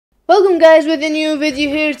Welcome guys with a new video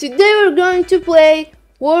here. Today we're going to play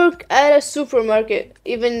work at a supermarket,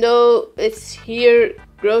 even though it's here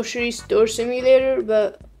grocery store simulator,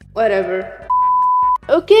 but whatever.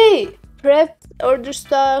 Okay, prep, order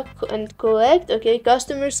stock and collect. Okay,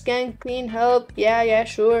 customer scan, clean, help. Yeah,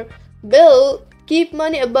 sure. Bill, keep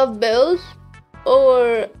money above bills.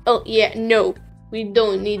 Or, oh yeah, no, we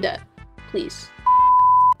don't need that, please.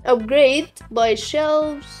 Upgrade, buy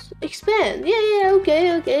shelves, expand. Yeah, okay,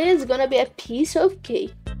 it's gonna be a piece of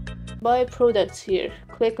cake. Buy products here,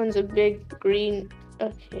 click on the big green.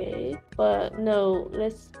 Okay, but no,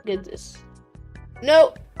 let's get this.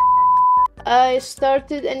 No, I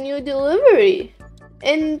started a new delivery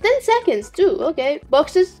in 10 seconds too. Okay,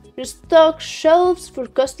 boxes, restock shelves for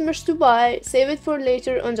customers to buy, save it for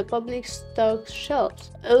later on the public stock shelves.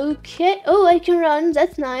 Okay, oh, I can run,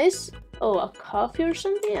 that's nice. Oh, a coffee or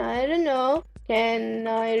something? I don't know. Can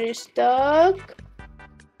I restock?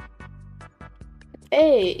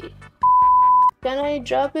 Hey, can I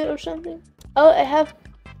drop it or something? Oh, I have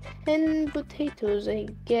 10 potatoes, I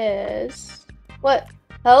guess. What?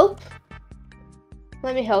 Help?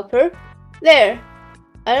 Let me help her. There.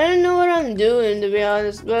 I don't know what I'm doing, to be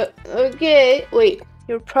honest, but okay. Wait,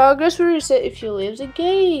 your progress will reset if you leave the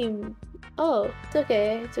game. Oh, it's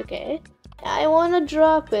okay. I wanna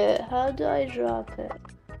drop it. How do I drop it?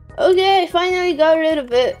 Okay, I finally got rid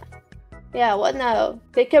of it. Yeah, what now?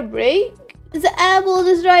 Take a break? The apple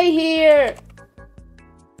is right here.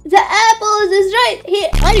 The apple is right here.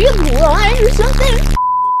 Are you blind or something?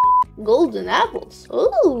 Golden apples.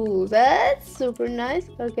 Oh, that's super nice.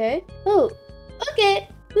 Okay. Oh, okay.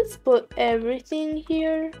 Let's put everything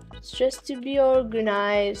here. It's just to be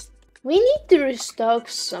organized. We need to restock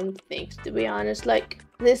some things, to be honest, like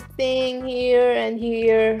this thing here and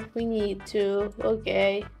here. We need to.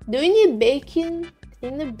 Okay. Do we need bacon? I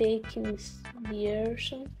think the bacon is here or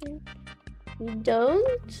something. We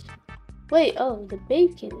don't? Wait, oh, the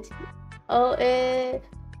bacon is here. Oh,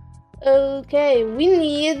 okay. We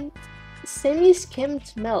need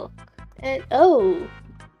semi-skimmed milk. And, oh.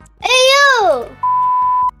 Hey, yo!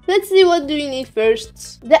 Let's see, what do we need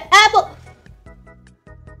first? The apple!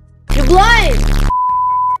 You're blind!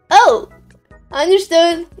 Oh!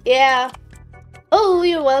 Understood. Yeah. Oh,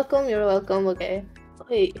 you're welcome. Okay.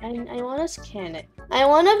 Wait, I wanna scan it. I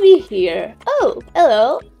wanna be here. Oh,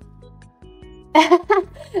 hello.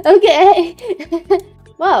 Okay.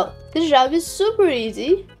 Wow, this job is super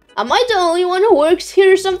easy. Am I the only one who works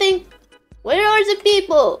here or something? Where are the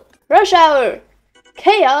people? Rush hour.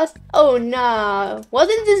 Chaos? Oh nah.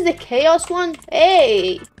 Wasn't this the chaos one?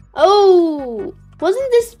 Hey. Oh.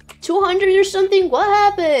 Wasn't this 200 or something? What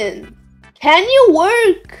happened? Can you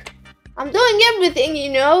work? I'm doing everything,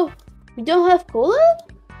 you know. We don't have cola?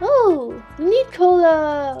 Oh, we need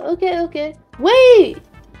cola. Okay. Wait.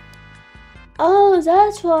 Oh,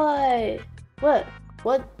 that's why. What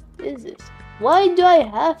is this? Why do I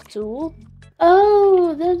have to?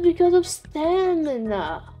 Oh, that's because of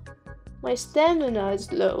stamina. My stamina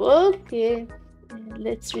is low. Okay.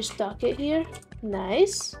 Let's restock it here.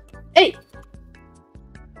 Nice. Hey.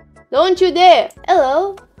 Don't you dare.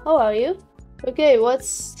 Hello. How are you? Okay,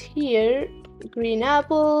 what's here? Green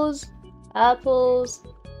apples. Apples.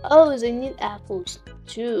 Oh, they need apples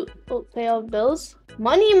too. Oh, pay off bills.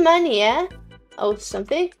 Money, yeah? Oh,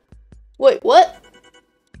 something? Wait, what?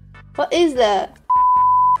 What is that?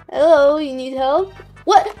 Hello, you need help?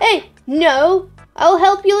 What? Hey, no. I'll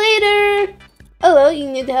help you later. Hello, you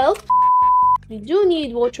need help? We do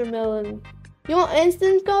need watermelon. You want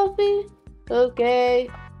instant coffee?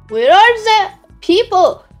 Okay. Where are the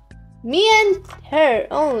people? Me and her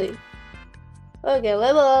only. Okay,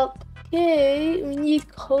 level up. Okay, we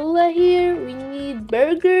need cola here. We need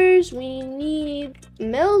burgers. We need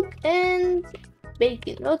milk and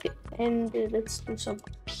bacon. Okay, and let's do some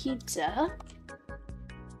pizza.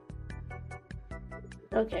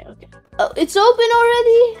 Okay. Oh, it's open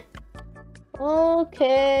already?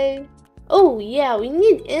 Okay. Oh, yeah, we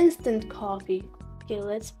need instant coffee. Okay,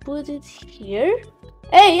 let's put it here.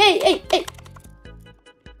 Hey!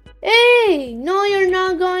 Hey! No, you're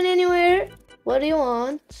not going anywhere. What do you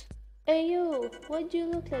want? Hey, yo, why do you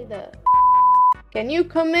look like that? Can you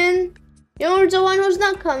come in? You're the one who's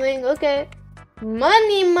not coming. Okay.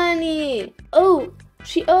 Money! Oh,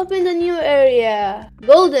 she opened a new area.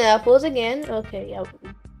 Golden apples again. Okay, yeah.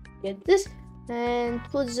 Get this. And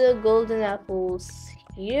put the golden apples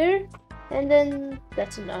here. And then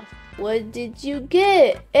that's enough. What did you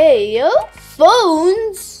get? Hey, yo,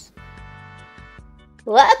 phones?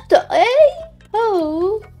 Laptop? Hey?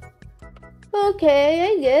 Oh.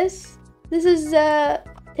 Okay, I guess. This is a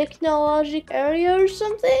technologic area or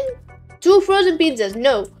something? 2 frozen pizzas.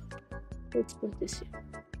 No. Let's put this here.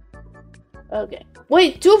 Okay.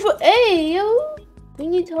 Wait, 2 for. Hey, yo! We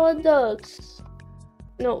need hot dogs.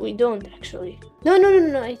 No, we don't actually. No.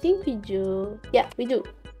 I think we do. Yeah, we do.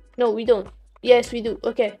 No, we don't. Yes, we do.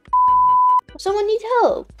 Okay. Someone need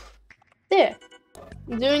help. There.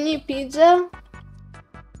 Do you need pizza?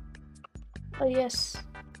 Oh, yes.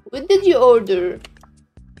 What did you order?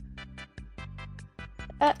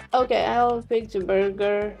 Okay, I'll pick the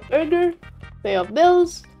burger. Pay your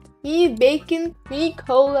bills. You need bacon. You need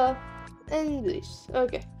cola. And this.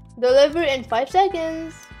 Okay. Deliver in 5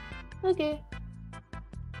 seconds. Okay.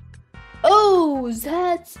 Oh,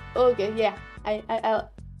 that's okay. Yeah.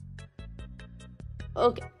 I'll.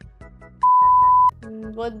 Okay.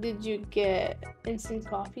 What did you get? Instant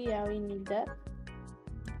coffee. Yeah, we need that.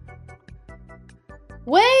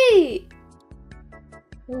 Wait!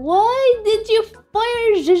 Why did you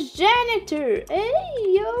fire the janitor?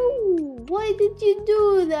 Hey, yo! Why did you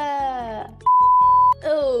do that?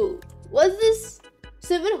 Oh, was this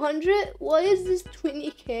 700? Why is this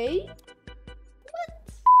 20k? What?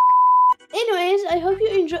 Anyways, I hope you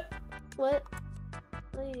enjoy. What?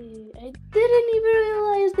 Wait, I didn't even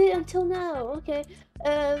realize it until now. Okay.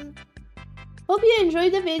 Hope you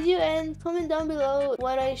enjoyed the video and comment down below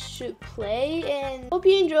what I should play, and hope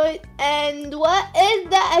you enjoyed. And what is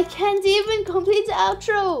that? I can't even complete the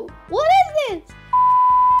outro. What is it?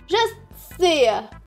 Just see ya.